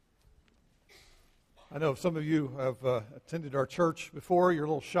I know some of you have attended our church before. You're a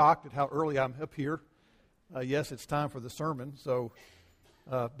little shocked at how early I'm up here. Yes, it's time for the sermon, so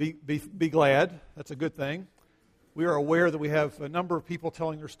be glad. That's a good thing. We are aware that we have a number of people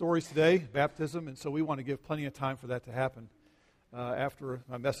telling their stories today, baptism, and so we want to give plenty of time for that to happen after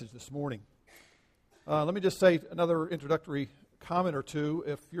my message this morning. Let me just say another introductory comment or two.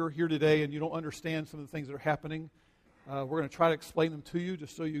 If you're here today and you don't understand some of the things that are happening, we're going to try to explain them to you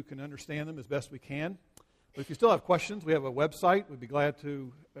just so you can understand them as best we can. But if you still have questions, we have a website. We'd be glad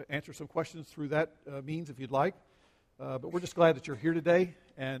to answer some questions through that means if you'd like. But we're just glad that you're here today,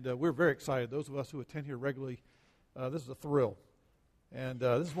 and we're very excited. Those of us who attend here regularly, this is a thrill. And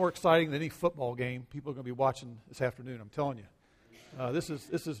this is more exciting than any football game people are going to be watching this afternoon, I'm telling you. This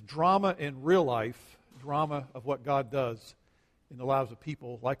is drama in real life, drama of what God does in the lives of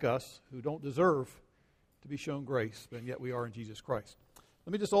people like us who don't deserve to be shown grace, and yet we are in Jesus Christ.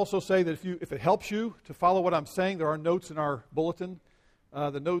 Let me just also say that if it helps you to follow what I'm saying, there are notes in our bulletin.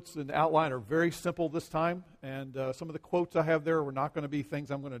 The notes in the outline are very simple this time, and some of the quotes I have there are not going to be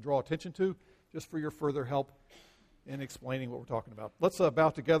things I'm going to draw attention to, just for your further help in explaining what we're talking about. Let's bow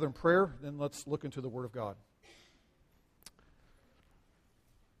together in prayer, then let's look into the Word of God.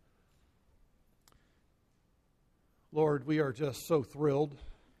 Lord, we are just so thrilled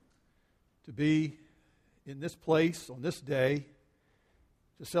to be in this place on this day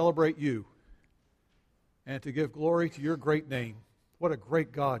to celebrate you and to give glory to your great name. What a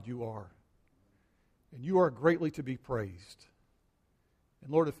great God you are. And you are greatly to be praised.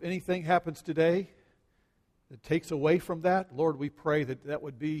 And Lord, if anything happens today that takes away from that, Lord, we pray that that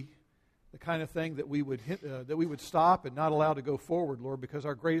would be the kind of thing that we would stop and not allow to go forward, Lord, because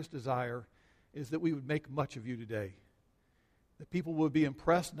our greatest desire is that we would make much of you today. That people would be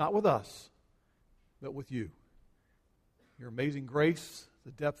impressed not with us, but with you. Your amazing grace,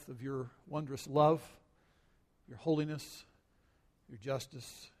 the depth of your wondrous love, your holiness, your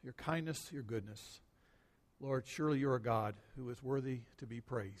justice, your kindness, your goodness. Lord, surely you're a God who is worthy to be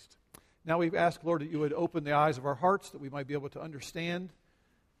praised. Now we've asked, Lord, that you would open the eyes of our hearts, that we might be able to understand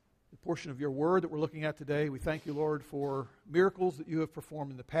the portion of your word that we're looking at today. We thank you, Lord, for miracles that you have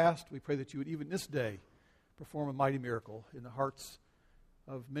performed in the past. We pray that you would even this day perform a mighty miracle in the hearts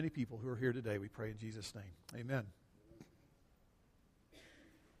of many people who are here today. We pray in Jesus' name. Amen.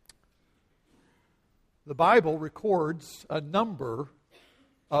 The Bible records a number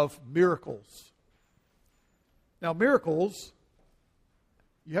of miracles. Now, miracles,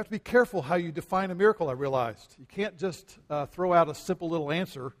 you have to be careful how you define a miracle, I realized. You can't just throw out a simple little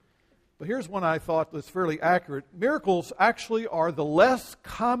answer. But here's one I thought was fairly accurate. Miracles actually are the less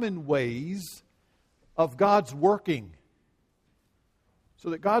common ways of God's working. So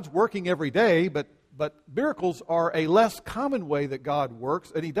that God's working every day, but miracles are a less common way that God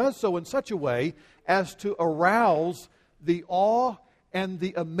works, and He does so in such a way as to arouse the awe and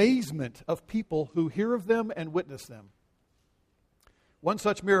the amazement of people who hear of them and witness them. One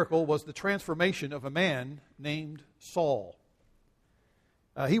such miracle was the transformation of a man named Saul.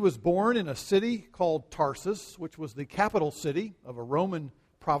 He was born in a city called Tarsus, which was the capital city of a Roman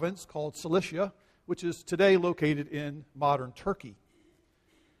province called Cilicia, which is today located in modern Turkey.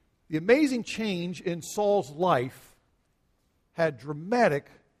 The amazing change in Saul's life had dramatic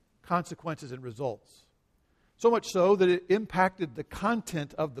consequences and results. So much so that it impacted the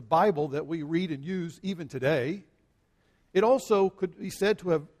content of the Bible that we read and use even today. It also could be said to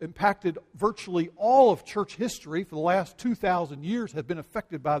have impacted virtually all of church history for the last 2,000 years, have been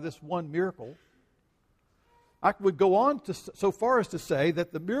affected by this one miracle. I would go on to so far as to say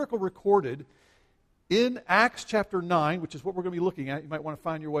that the miracle recorded in Acts chapter 9, which is what we're going to be looking at, you might want to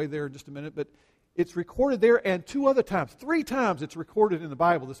find your way there in just a minute, but it's recorded there, and three times it's recorded in the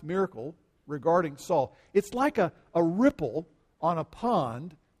Bible, this miracle regarding Saul. It's like a ripple on a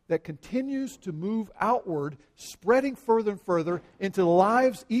pond that continues to move outward, spreading further and further into the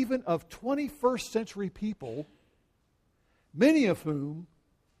lives even of 21st century people, many of whom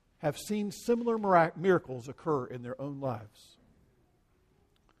have seen similar miracles occur in their own lives.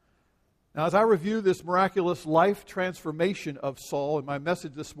 Now, as I review this miraculous life transformation of Saul in my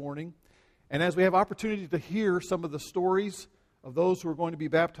message this morning, and as we have opportunity to hear some of the stories of those who are going to be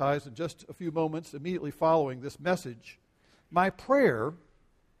baptized in just a few moments immediately following this message, my prayer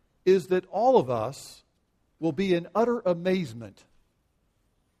is that all of us will be in utter amazement.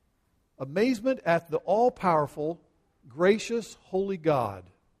 Amazement at the all-powerful, gracious, holy God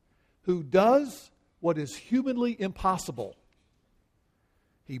who does what is humanly impossible.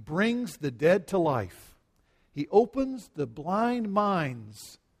 He brings the dead to life. He opens the blind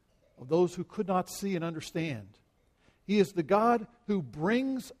minds of those who could not see and understand. He is the God who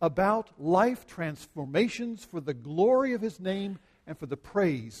brings about life transformations for the glory of His name and for the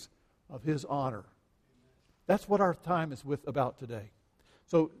praise of His honor. That's what our time is about today.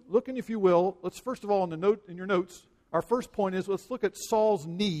 So, looking, if you will, let's first of all in your notes, our first point is let's look at Saul's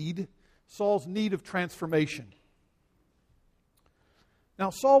need of transformation. Now,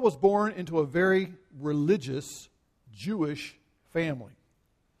 Saul was born into a very religious Jewish family.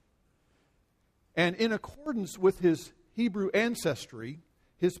 And in accordance with his Hebrew ancestry,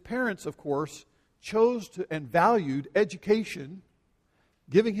 his parents, of course, chose to and valued education,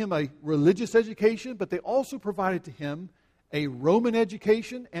 giving him a religious education, but they also provided to him a Roman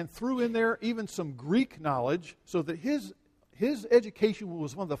education and threw in there even some Greek knowledge so that his education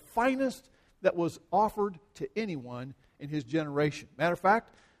was one of the finest that was offered to anyone in his generation. Matter of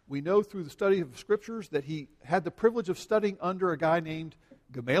fact, we know through the study of the Scriptures that he had the privilege of studying under a guy named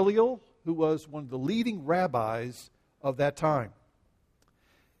Gamaliel, who was one of the leading rabbis of that time.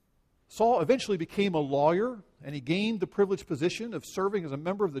 Saul eventually became a lawyer, and he gained the privileged position of serving as a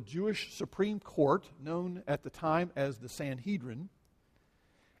member of the Jewish Supreme Court, known at the time as the Sanhedrin.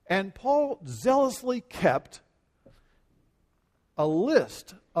 And Paul zealously kept a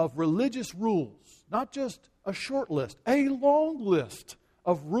list of religious rules, not just a short list, a long list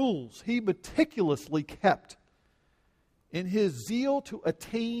of rules he meticulously kept in his zeal to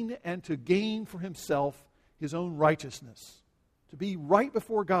attain and to gain for himself his own righteousness, to be right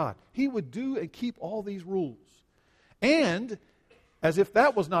before God. He would do and keep all these rules. And, as if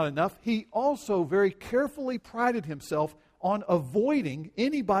that was not enough, he also very carefully prided himself on avoiding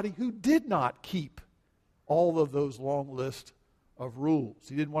anybody who did not keep all of those long lists of rules.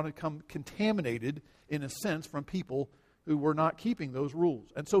 He didn't want to come contaminated, in a sense, from people who were not keeping those rules.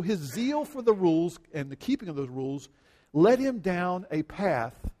 And so his zeal for the rules and the keeping of those rules led him down a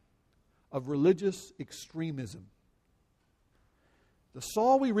path of religious extremism. The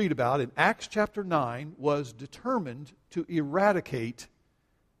Saul we read about in Acts chapter 9 was determined to eradicate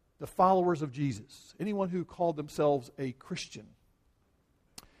the followers of Jesus, anyone who called themselves a Christian.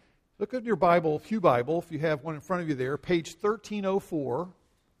 Look at your Bible, Pew Bible, if you have one in front of you there, page 1304.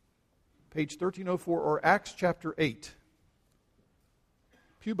 Page 1304, or Acts chapter 8.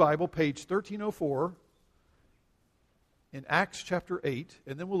 Pew Bible, page 1304, in Acts chapter 8,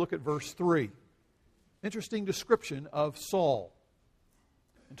 and then we'll look at verse 3. Interesting description of Saul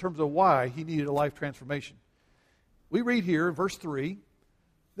in terms of why he needed a life transformation. We read here in verse 3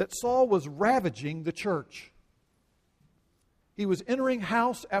 that Saul was ravaging the church. He was entering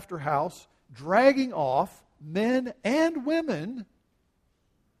house after house, dragging off men and women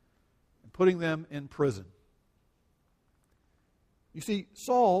and putting them in prison. You see,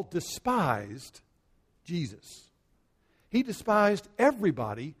 Saul despised Jesus. He despised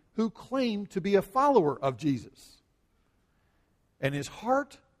everybody who claimed to be a follower of Jesus. And his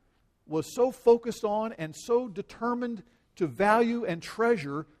heart was so focused on and so determined to value and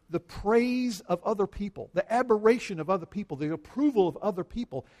treasure the praise of other people, the admiration of other people, the approval of other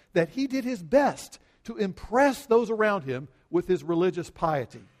people, that he did his best to impress those around him with his religious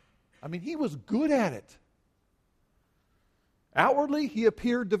piety. I mean, he was good at it. Outwardly, he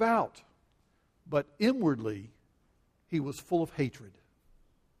appeared devout, but inwardly, he was full of hatred.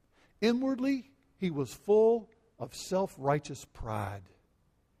 Inwardly, he was full of self-righteous pride.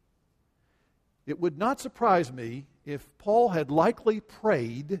 It would not surprise me if Paul had likely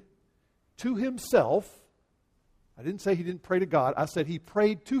prayed to himself. I didn't say he didn't pray to God. I said he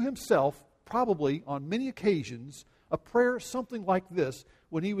prayed to himself, probably on many occasions, a prayer something like this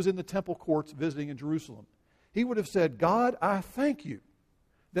when he was in the temple courts visiting in Jerusalem. He would have said, God, I thank you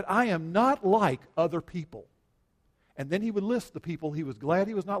that I am not like other people. And then he would list the people he was glad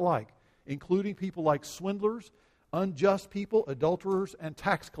he was not like, including people like swindlers, unjust people, adulterers, and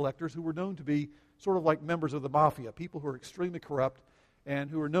tax collectors who were known to be sort of like members of the mafia, people who are extremely corrupt and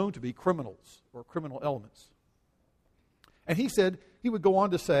who are known to be criminals or criminal elements. And he said, he would go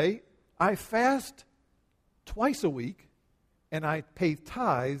on to say, I fast twice a week and I pay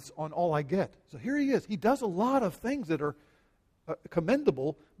tithes on all I get. So here he is. He does a lot of things that are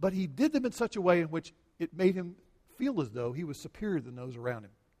commendable, but he did them in such a way in which it made him feel as though he was superior than those around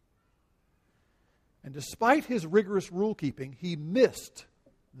him. And despite his rigorous rule keeping, he missed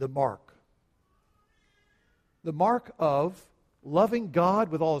the mark. The mark of loving God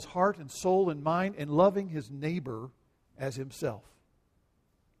with all his heart and soul and mind and loving his neighbor as himself.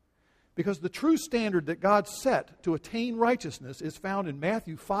 Because the true standard that God set to attain righteousness is found in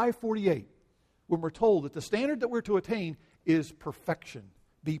Matthew 5:48, when we're told that the standard that we're to attain is perfection.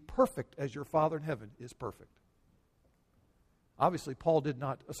 Be perfect as your Father in heaven is perfect. Obviously, Saul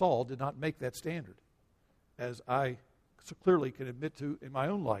did not make that standard, as I so clearly can admit to in my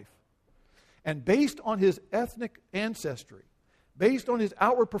own life. And based on his ethnic ancestry, based on his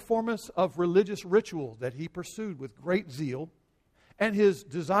outward performance of religious rituals that he pursued with great zeal, and his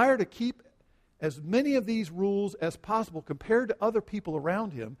desire to keep as many of these rules as possible compared to other people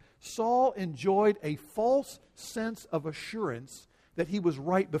around him, Saul enjoyed a false sense of assurance that he was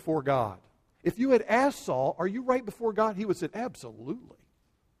right before God. If you had asked Saul, are you right before God? He would have said, absolutely.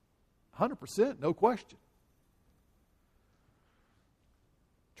 100%, no question.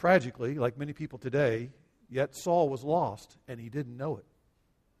 Tragically, like many people today, yet Saul was lost and he didn't know it.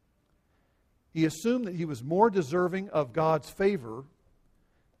 He assumed that he was more deserving of God's favor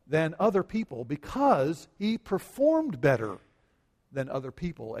than other people because he performed better than other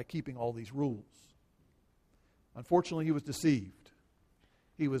people at keeping all these rules. Unfortunately, he was deceived.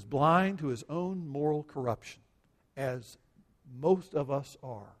 He was blind to his own moral corruption, as most of us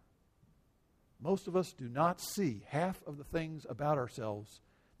are. Most of us do not see half of the things about ourselves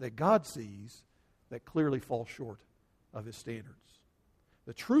that God sees that clearly fall short of his standards.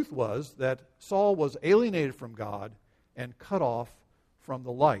 The truth was that Saul was alienated from God and cut off from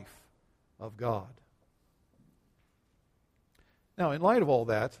the life of God. Now, in light of all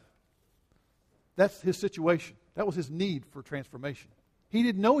that, that's his situation. That was his need for transformation. He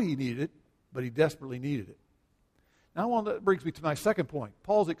didn't know he needed it, but he desperately needed it. Now, that brings me to my second point,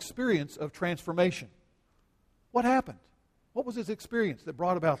 Paul's experience of transformation. What happened? What was his experience that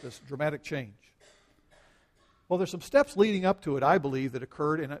brought about this dramatic change? Well, there's some steps leading up to it, I believe, that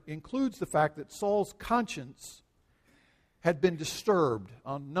occurred, and it includes the fact that Saul's conscience had been disturbed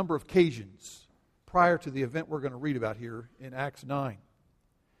on a number of occasions prior to the event we're going to read about here in Acts 9.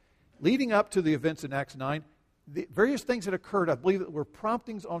 Leading up to the events in Acts 9, the various things that occurred, I believe, that were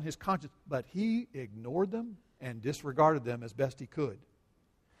promptings on his conscience, but he ignored them and disregarded them as best he could.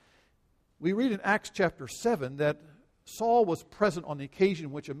 We read in Acts chapter 7 that Saul was present on the occasion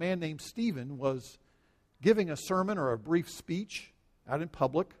in which a man named Stephen was giving a sermon or a brief speech out in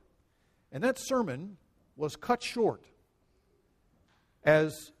public, and that sermon was cut short,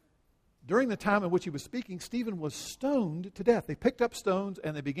 as during the time in which he was speaking, Stephen was stoned to death. They picked up stones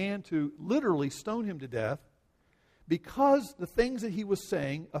and they began to literally stone him to death because the things that he was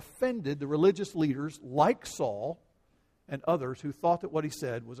saying offended the religious leaders like Saul and others who thought that what he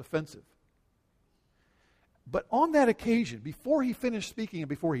said was offensive. But on that occasion, before he finished speaking and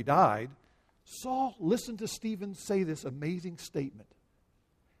before he died, Saul listened to Stephen say this amazing statement.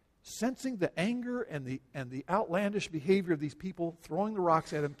 Sensing the anger and the outlandish behavior of these people, throwing the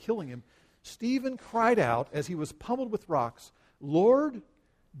rocks at him, killing him, Stephen cried out as he was pummeled with rocks, "Lord,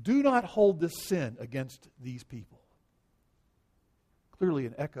 do not hold this sin against these people." Clearly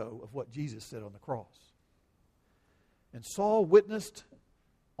an echo of what Jesus said on the cross. And Saul witnessed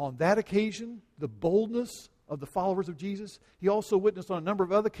on that occasion the boldness of the followers of Jesus. He also witnessed on a number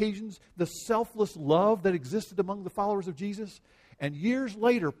of other occasions the selfless love that existed among the followers of Jesus. And years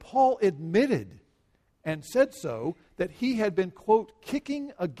later, Paul admitted and said so that he had been, quote,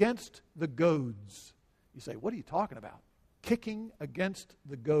 kicking against the goads. You say, what are you talking about? Kicking against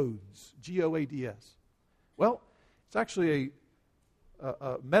the goads. G-O-A-D-S. Well, it's actually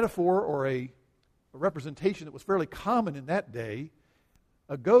a metaphor or a representation that was fairly common in that day.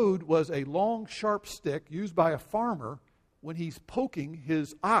 A goad was a long, sharp stick used by a farmer when he's poking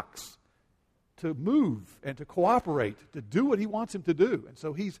his ox to move and to cooperate, to do what he wants him to do. And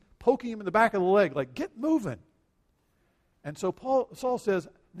so he's poking him in the back of the leg, like, get moving. And so Saul says,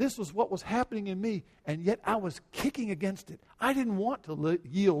 this was what was happening in me, and yet I was kicking against it. I didn't want to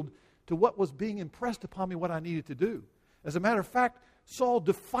yield to what was being impressed upon me, what I needed to do. As a matter of fact, Saul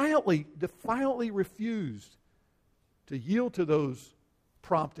defiantly refused to yield to those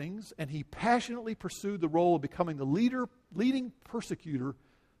promptings, and he passionately pursued the role of becoming the leading persecutor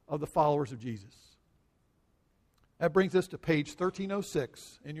of the followers of Jesus. That brings us to page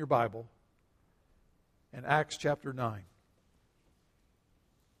 1306 in your Bible and Acts chapter 9.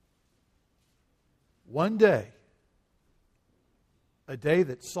 One day, a day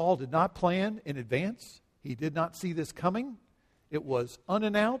that Saul did not plan in advance. He did not see this coming. It was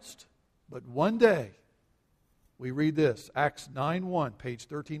unannounced, but one day, we read this, Acts 9:1, page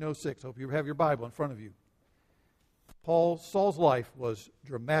 1306. Hope you have your Bible in front of you. Saul's life was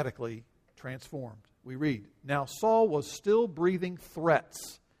dramatically transformed. We read, now Saul was still breathing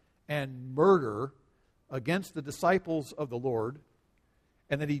threats and murder against the disciples of the Lord,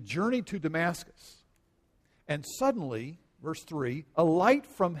 and that he journeyed to Damascus. And suddenly, verse 3, a light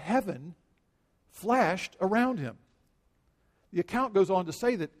from heaven flashed around him. The account goes on to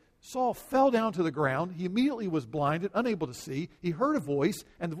say that Saul fell down to the ground. He immediately was blinded, unable to see. He heard a voice,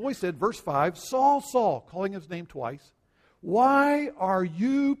 and the voice said, verse 5, Saul, Saul, calling his name twice, Why are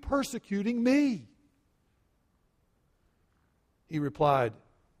you persecuting me?" He replied,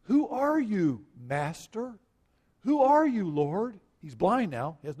 "Who are you, Master? Who are you, Lord?" He's blind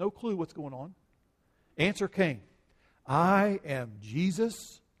now. He has no clue what's going on. Answer came, "I am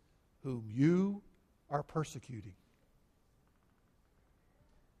Jesus, whom you are persecuting."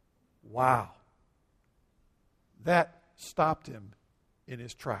 Wow. That stopped him in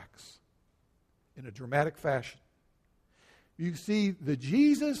his tracks in a dramatic fashion. You see, the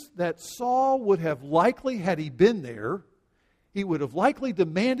Jesus that Saul would have likely, had he been there, he would have likely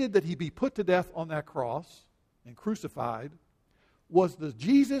demanded that he be put to death on that cross and crucified, was the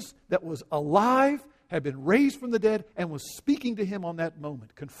Jesus that was alive, had been raised from the dead, and was speaking to him on that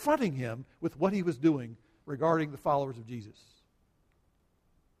moment, confronting him with what he was doing regarding the followers of Jesus.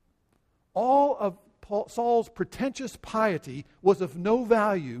 All of Saul's pretentious piety was of no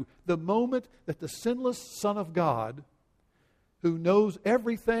value the moment that the sinless Son of God, who knows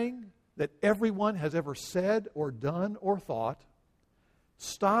everything that everyone has ever said or done or thought,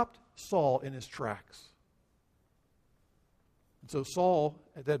 stopped Saul in his tracks. And so Saul,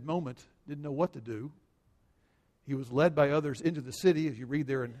 at that moment, didn't know what to do. He was led by others into the city, as you read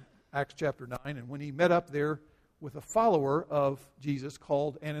there in Acts chapter 9, and when he met up there with a follower of Jesus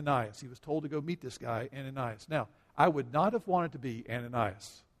called Ananias, he was told to go meet this guy, Ananias. Now, I would not have wanted to be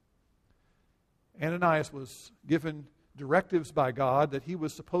Ananias. Ananias was given directives by God that he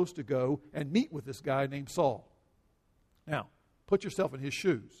was supposed to go and meet with this guy named Saul. Now, put yourself in his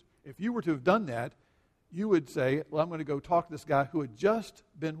shoes. If you were to have done that, you would say, well, I'm going to go talk to this guy who had just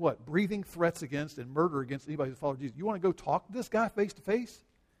been, breathing threats against and murder against anybody who followed Jesus. You want to go talk to this guy face to face?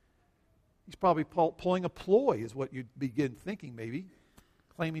 He's probably pulling a ploy, is what you'd begin thinking maybe.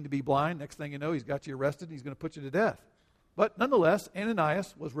 Claiming to be blind. Next thing you know, he's got you arrested and he's going to put you to death. But nonetheless,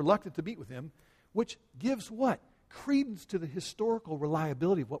 Ananias was reluctant to meet with him, which gives what? Credence to the historical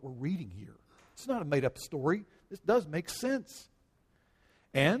reliability of what we're reading here. It's not a made-up story. This does make sense.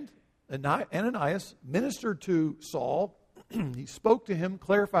 And Ananias ministered to Saul. He spoke to him,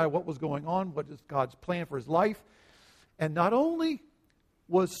 clarified what was going on, what is God's plan for his life. And not only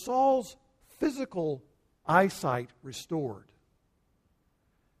was Saul's physical eyesight restored,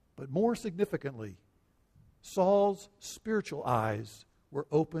 but more significantly, Saul's spiritual eyes were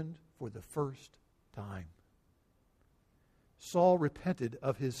opened for the first time. Saul repented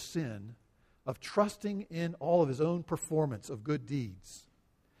of his sin of trusting in all of his own performance of good deeds.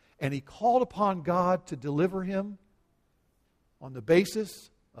 And he called upon God to deliver him on the basis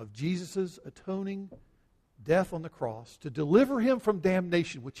of Jesus' atoning death on the cross, to deliver him from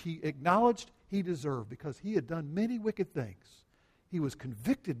damnation, which he acknowledged he deserved because he had done many wicked things. He was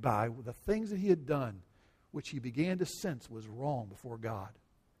convicted by the things that he had done, which he began to sense was wrong before God.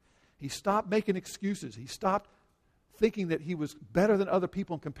 He stopped making excuses. He stopped thinking that he was better than other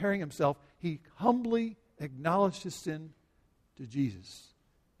people and comparing himself. He humbly acknowledged his sin to Jesus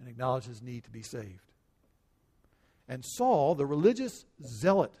and acknowledged his need to be saved. And Saul, the religious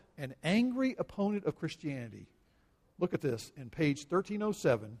zealot and angry opponent of Christianity, look at this in page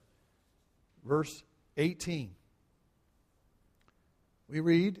 1307, verse 18. We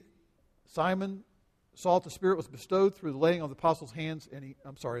read, Simon saw that the Spirit was bestowed through the laying on the apostles' hands, and in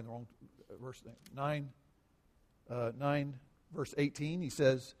the wrong verse, 9, verse 18, he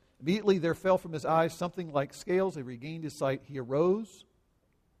says, immediately there fell from his eyes something like scales. He regained his sight. He arose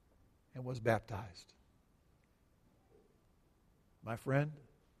and was baptized. My friend,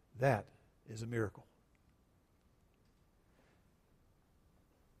 that is a miracle.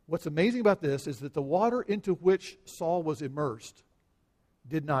 What's amazing about this is that the water into which Saul was immersed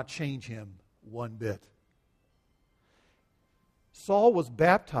did not change him one bit. Saul was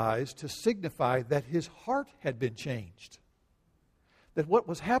baptized to signify that his heart had been changed. That what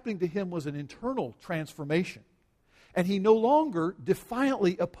was happening to him was an internal transformation. And he no longer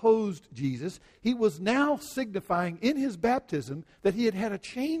defiantly opposed Jesus. He was now signifying in his baptism that he had had a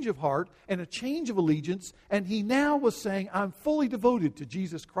change of heart and a change of allegiance. And he now was saying, I'm fully devoted to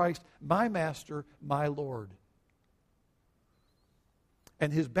Jesus Christ, my Master, my Lord.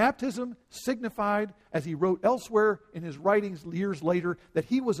 And his baptism signified, as he wrote elsewhere in his writings years later, that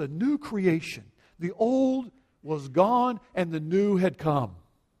he was a new creation. The old was gone and the new had come.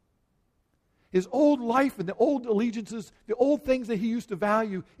 His old life and the old allegiances, the old things that he used to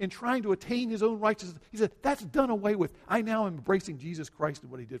value in trying to attain his own righteousness, he said, that's done away with. I now am embracing Jesus Christ and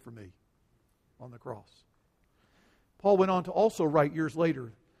what he did for me on the cross. Paul went on to also write years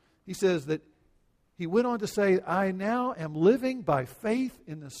later. He says that he went on to say, I now am living by faith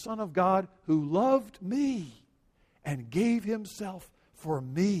in the Son of God who loved me and gave himself for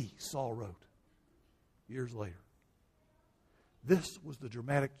me, Saul wrote years later. This was the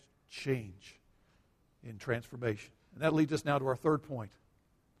dramatic change in transformation. And that leads us now to our third point.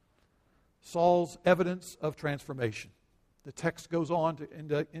 Saul's evidence of transformation. The text goes on to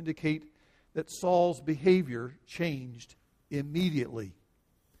indicate that Saul's behavior changed immediately.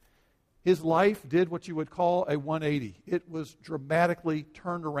 His life did what you would call a 180. It was dramatically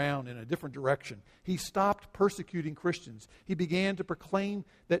turned around in a different direction. He stopped persecuting Christians. He began to proclaim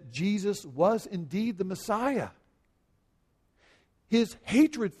that Jesus was indeed the Messiah. His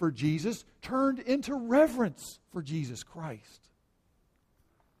hatred for Jesus turned into reverence for Jesus Christ.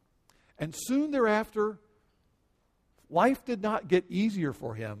 And soon thereafter, life did not get easier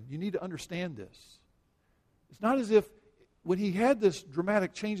for him. You need to understand this. It's not as if when he had this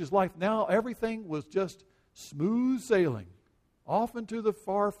dramatic change in his life, now everything was just smooth sailing off into the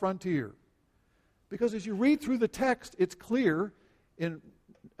far frontier. Because as you read through the text, it's clear in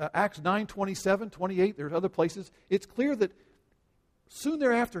Acts 9, 27, 28, there's other places, it's clear that soon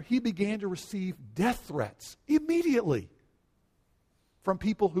thereafter he began to receive death threats immediately from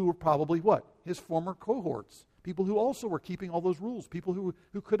people who were probably what? His former cohorts. People who also were keeping all those rules. People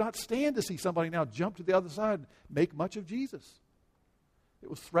who could not stand to see somebody now jump to the other side and make much of Jesus. It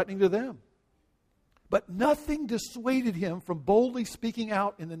was threatening to them. But nothing dissuaded him from boldly speaking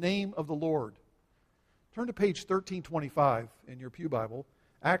out in the name of the Lord. Turn to page 1325 in your pew Bible.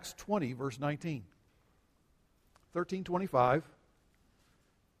 Acts 20, verse 19. 1325.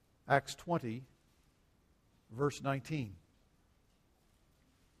 Acts 20, verse 19.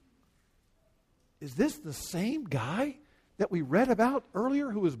 Is this the same guy that we read about earlier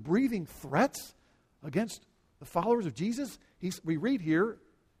who was breathing threats against the followers of Jesus? We read here,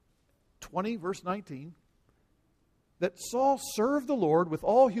 20 verse 19, that Saul served the Lord with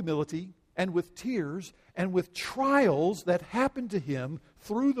all humility and with tears and with trials that happened to him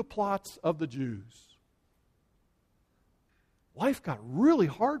through the plots of the Jews. Life got really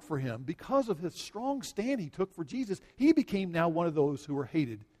hard for him because of his strong stand he took for Jesus. He became now one of those who were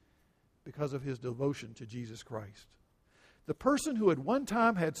hated because of his devotion to Jesus Christ. The person who at one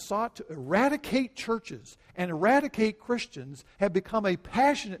time had sought to eradicate churches and eradicate Christians had become a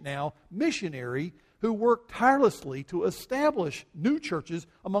passionate now missionary who worked tirelessly to establish new churches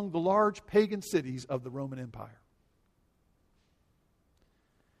among the large pagan cities of the Roman Empire.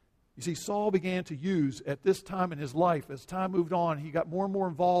 You see, Saul began to use at this time in his life, as time moved on, he got more and more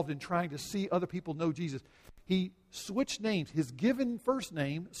involved in trying to see other people know Jesus. He switched names. His given first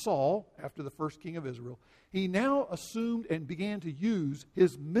name, Saul, after the first king of Israel, he now assumed and began to use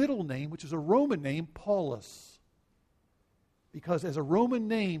his middle name, which is a Roman name, Paulus. Because as a Roman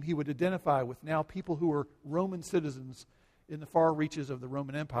name, he would identify with now people who were Roman citizens in the far reaches of the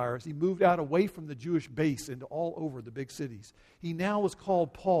Roman Empire as he moved out away from the Jewish base into all over the big cities. He now was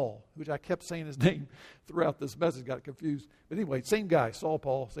called Paul, which I kept saying his name throughout this message, got confused. But anyway, same guy, Saul,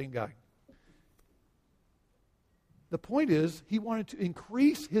 Paul, same guy. The point is, he wanted to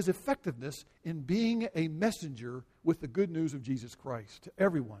increase his effectiveness in being a messenger with the good news of Jesus Christ to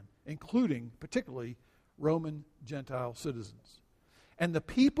everyone, including, particularly, Roman Gentile citizens. And the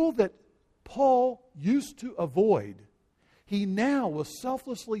people that Paul used to avoid, he now was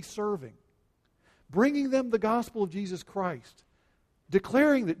selflessly serving, bringing them the gospel of Jesus Christ,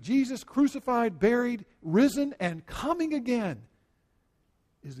 declaring that Jesus crucified, buried, risen, and coming again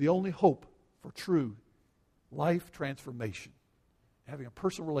is the only hope for true life transformation, having a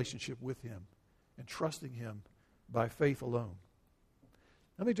personal relationship with him and trusting him by faith alone.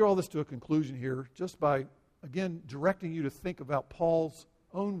 Let me draw this to a conclusion here just by, again, directing you to think about Paul's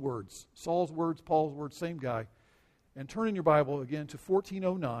own words, Saul's words, Paul's words, same guy. And turn in your Bible again to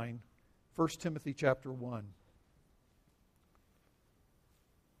 1409, 1 Timothy chapter 1.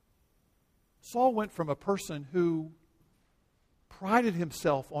 Saul went from a person who prided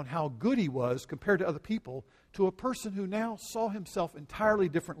himself on how good he was compared to other people to a person who now saw himself entirely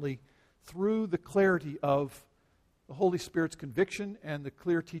differently through the clarity of the Holy Spirit's conviction and the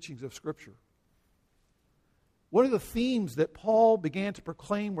clear teachings of Scripture. What are the themes that Paul began to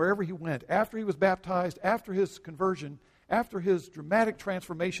proclaim wherever he went, after he was baptized, after his conversion, after his dramatic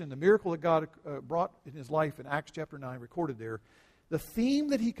transformation, the miracle that God brought in his life in Acts chapter 9, recorded there? The theme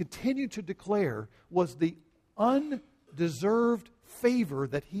that he continued to declare was the undeserved favor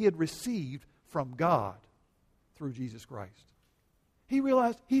that he had received from God through Jesus Christ. He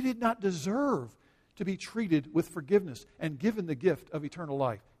realized he did not deserve to be treated with forgiveness and given the gift of eternal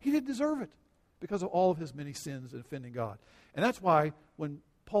life. He didn't deserve it because of all of his many sins in offending God. And that's why when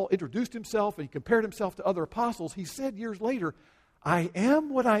Paul introduced himself and he compared himself to other apostles, he said years later, I am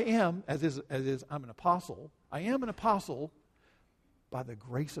what I am, as is I'm an apostle. I am an apostle by the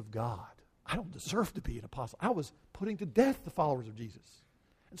grace of God. I don't deserve to be an apostle. I was putting to death the followers of Jesus.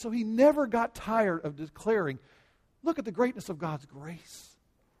 And so he never got tired of declaring, look at the greatness of God's grace.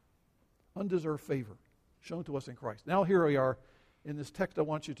 Undeserved favor shown to us in Christ. Now here we are in this text. I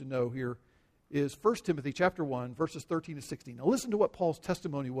want you to know here is 1 Timothy chapter 1, verses 13 to 16. Now listen to what Paul's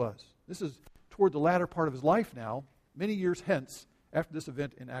testimony was. This is toward the latter part of his life now, many years hence after this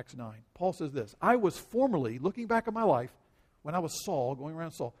event in Acts 9. Paul says this, I was formerly, looking back at my life, when I was Saul, going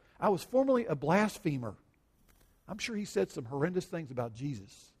around Saul, I was formerly a blasphemer. I'm sure he said some horrendous things about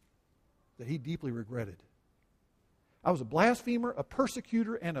Jesus that he deeply regretted. I was a blasphemer, a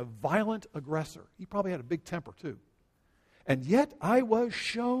persecutor, and a violent aggressor. He probably had a big temper too. And yet I was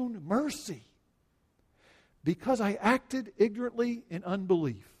shown mercy because I acted ignorantly in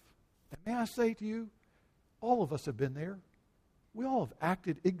unbelief. And may I say to you, all of us have been there. We all have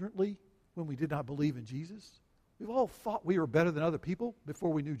acted ignorantly when we did not believe in Jesus. We've all thought we were better than other people before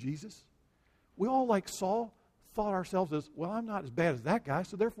we knew Jesus. We all, like Saul, thought ourselves as, well, I'm not as bad as that guy,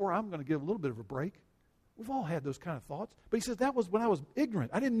 so therefore I'm going to give a little bit of a break. We've all had those kind of thoughts. But he says that was when I was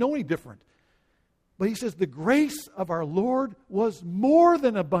ignorant. I didn't know any different. But he says the grace of our Lord was more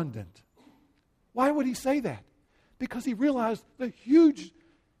than abundant. Why would he say that? Because he realized the huge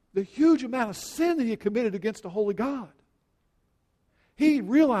amount of sin that he had committed against a holy God. He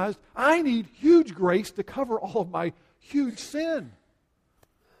realized, I need huge grace to cover all of my huge sin.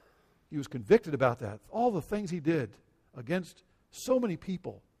 He was convicted about that. All the things he did against so many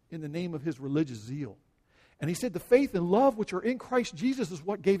people in the name of his religious zeal. And he said the faith and love which are in Christ Jesus is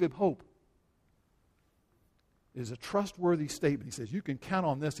what gave him hope. It is a trustworthy statement. He says, you can count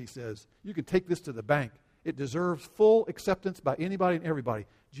on this, he says. You can take this to the bank. It deserves full acceptance by anybody and everybody.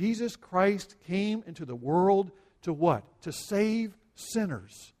 Jesus Christ came into the world to what? To save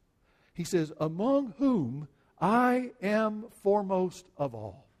sinners. He says, among whom I am foremost of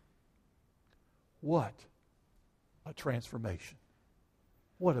all. What a transformation.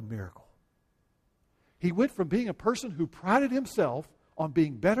 What a miracle. He went from being a person who prided himself on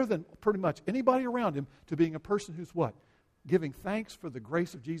being better than pretty much anybody around him to being a person who's what? Giving thanks for the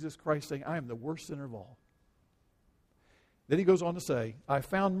grace of Jesus Christ, saying, I am the worst sinner of all. Then he goes on to say, I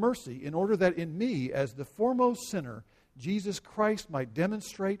found mercy in order that in me, as the foremost sinner, Jesus Christ might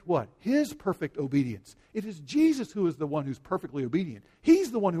demonstrate what? His perfect obedience. It is Jesus who is the one who's perfectly obedient.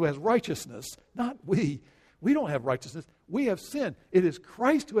 He's the one who has righteousness, not we. We don't have righteousness. We have sin. It is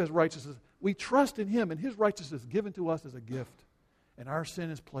Christ who has righteousness. We trust in him, and his righteousness is given to us as a gift. And our sin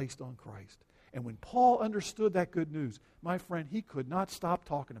is placed on Christ. And when Paul understood that good news, my friend, he could not stop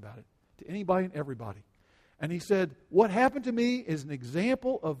talking about it to anybody and everybody. And he said, what happened to me is an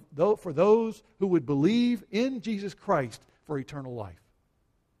example for those who would believe in Jesus Christ for eternal life.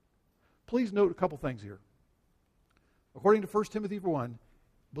 Please note a couple things here. According to 1 Timothy 1,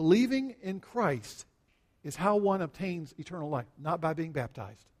 believing in Christ is how one obtains eternal life, not by being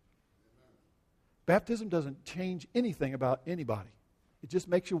baptized. Baptism doesn't change anything about anybody. It just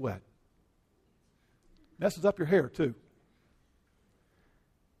makes you wet. Messes up your hair, too.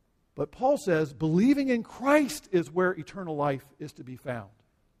 But Paul says, believing in Christ is where eternal life is to be found.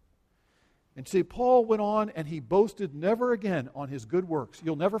 And see, Paul went on and he boasted never again on his good works.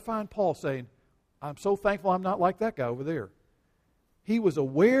 You'll never find Paul saying, I'm so thankful I'm not like that guy over there. He was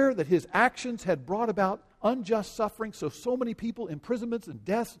aware that his actions had brought about unjust suffering, so many people, imprisonments and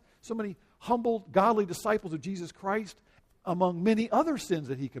deaths, so many humble, godly disciples of Jesus Christ, among many other sins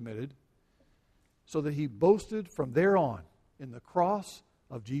that he committed, so that he boasted from there on in the cross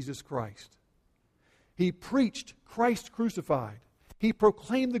of Jesus Christ. He preached Christ crucified. He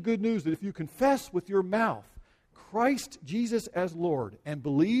proclaimed the good news that if you confess with your mouth Christ Jesus as Lord and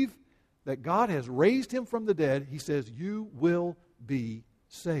believe that God has raised him from the dead, he says, you will be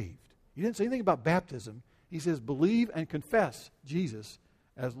saved. He didn't say anything about baptism. He says, believe and confess Jesus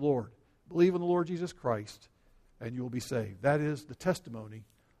as Lord. Believe in the Lord Jesus Christ, and you will be saved. That is the testimony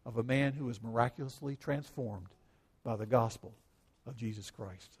of a man who is miraculously transformed by the gospel of Jesus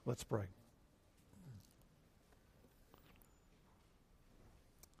Christ. Let's pray.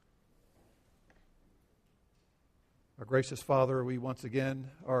 Our gracious Father, we once again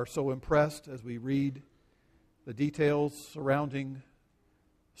are so impressed as we read the details surrounding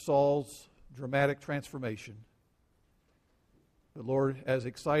Saul's dramatic transformation. But Lord, as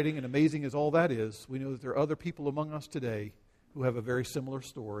exciting and amazing as all that is, we know that there are other people among us today who have a very similar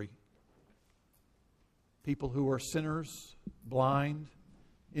story. People who are sinners, blind,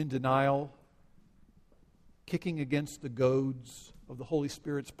 in denial, kicking against the goads of the Holy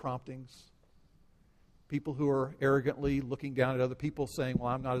Spirit's promptings. People who are arrogantly looking down at other people saying, well,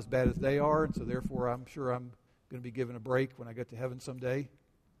 I'm not as bad as they are, and so therefore I'm sure I'm going to be given a break when I get to heaven someday.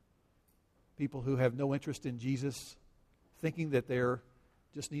 people who have no interest in Jesus, thinking that they're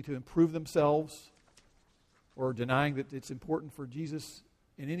just need to improve themselves, or denying that it's important for Jesus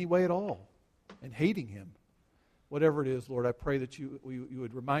in any way at all, and hating him. Whatever it is, Lord, I pray that you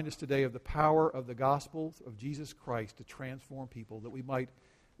would remind us today of the power of the gospel of Jesus Christ to transform people, that we might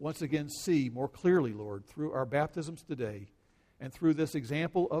once again see more clearly, Lord, through our baptisms today and through this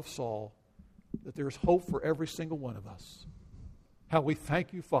example of Saul, that there is hope for every single one of us. How we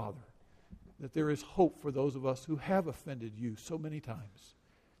thank you, Father, that there is hope for those of us who have offended you so many times.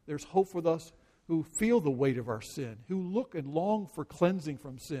 There's hope for us who feel the weight of our sin, who look and long for cleansing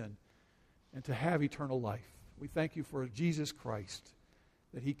from sin and to have eternal life. We thank you for Jesus Christ,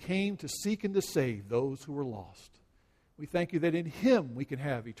 that he came to seek and to save those who were lost. We thank you that in him we can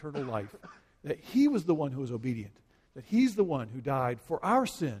have eternal life, that he was the one who was obedient, that he's the one who died for our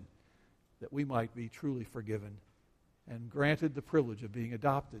sin, that we might be truly forgiven and granted the privilege of being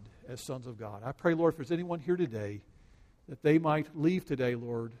adopted as sons of God. I pray, Lord, if there's anyone here today, that they might leave today,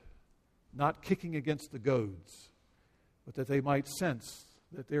 Lord, not kicking against the goads, but that they might sense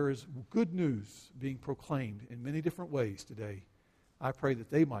that there is good news being proclaimed in many different ways today. I pray that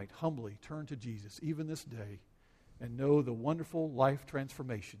they might humbly turn to Jesus even this day and know the wonderful life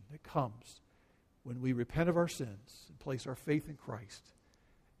transformation that comes when we repent of our sins and place our faith in Christ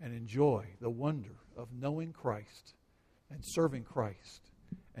and enjoy the wonder of knowing Christ and serving Christ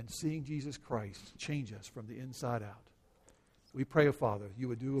and seeing Jesus Christ change us from the inside out. We pray, O Father, you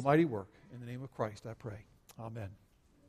would do a mighty work. In the name of Christ, I pray. Amen.